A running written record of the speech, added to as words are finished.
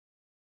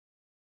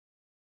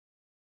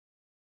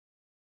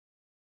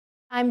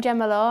I'm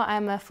Jemma Lowe.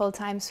 I'm a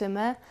full-time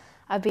swimmer.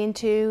 I've been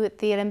to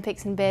the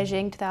Olympics in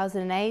Beijing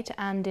 2008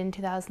 and in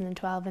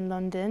 2012 in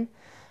London.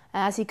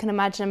 As you can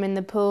imagine, I'm in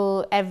the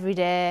pool every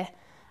day,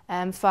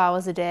 4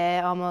 hours a day,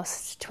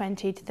 almost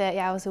 20 to 30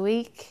 hours a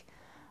week.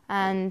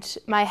 And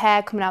my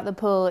hair coming out the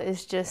pool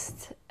is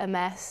just a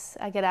mess.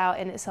 I get out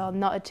and it's all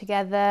knotted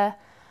together.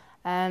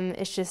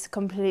 It's just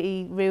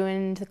completely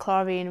ruined. The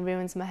chlorine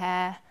ruins my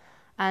hair.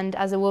 And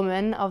as a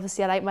woman,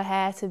 obviously I like my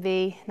hair to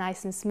be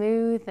nice and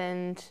smooth,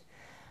 and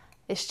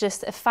it's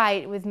just a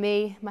fight with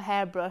me, my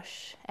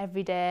hairbrush,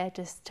 every day,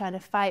 just trying to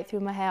fight through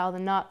my hair, all the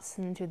knots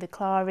and through the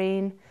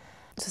chlorine.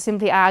 So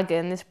Simply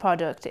Argan, this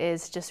product,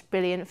 is just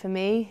brilliant for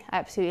me. I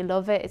absolutely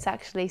love it. It's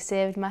actually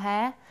saved my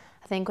hair.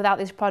 I think without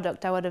this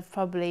product I would have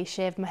probably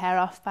shaved my hair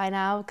off by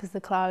now, because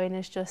the chlorine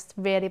is just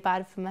really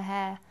bad for my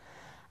hair.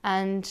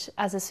 And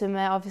as a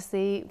swimmer,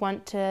 obviously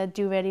want to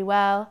do really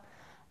well.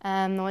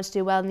 I want to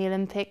do well in the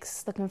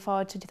Olympics, looking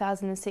forward to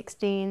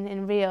 2016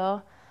 in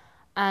Rio.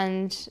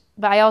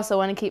 But I also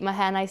want to keep my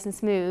hair nice and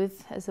smooth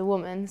as a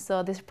woman,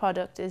 so this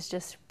product is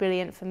just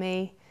brilliant for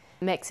me.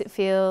 It makes it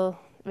feel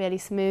really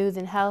smooth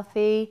and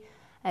healthy.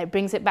 It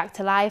brings it back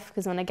to life,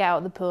 because when I get out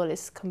of the pool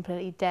it's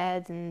completely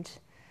dead, and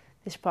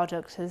this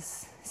product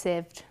has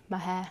saved my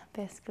hair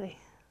basically.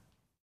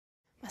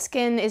 My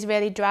skin is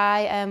really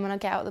dry when I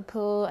get out of the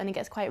pool, and it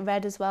gets quite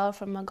red as well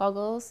from my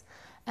goggles.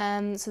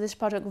 So this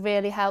product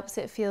really helps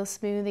it feel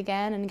smooth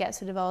again and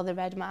gets rid of all the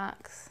red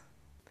marks.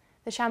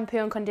 The shampoo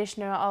and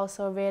conditioner are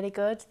also really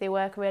good. They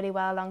work really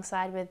well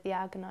alongside with the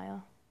argan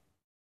oil.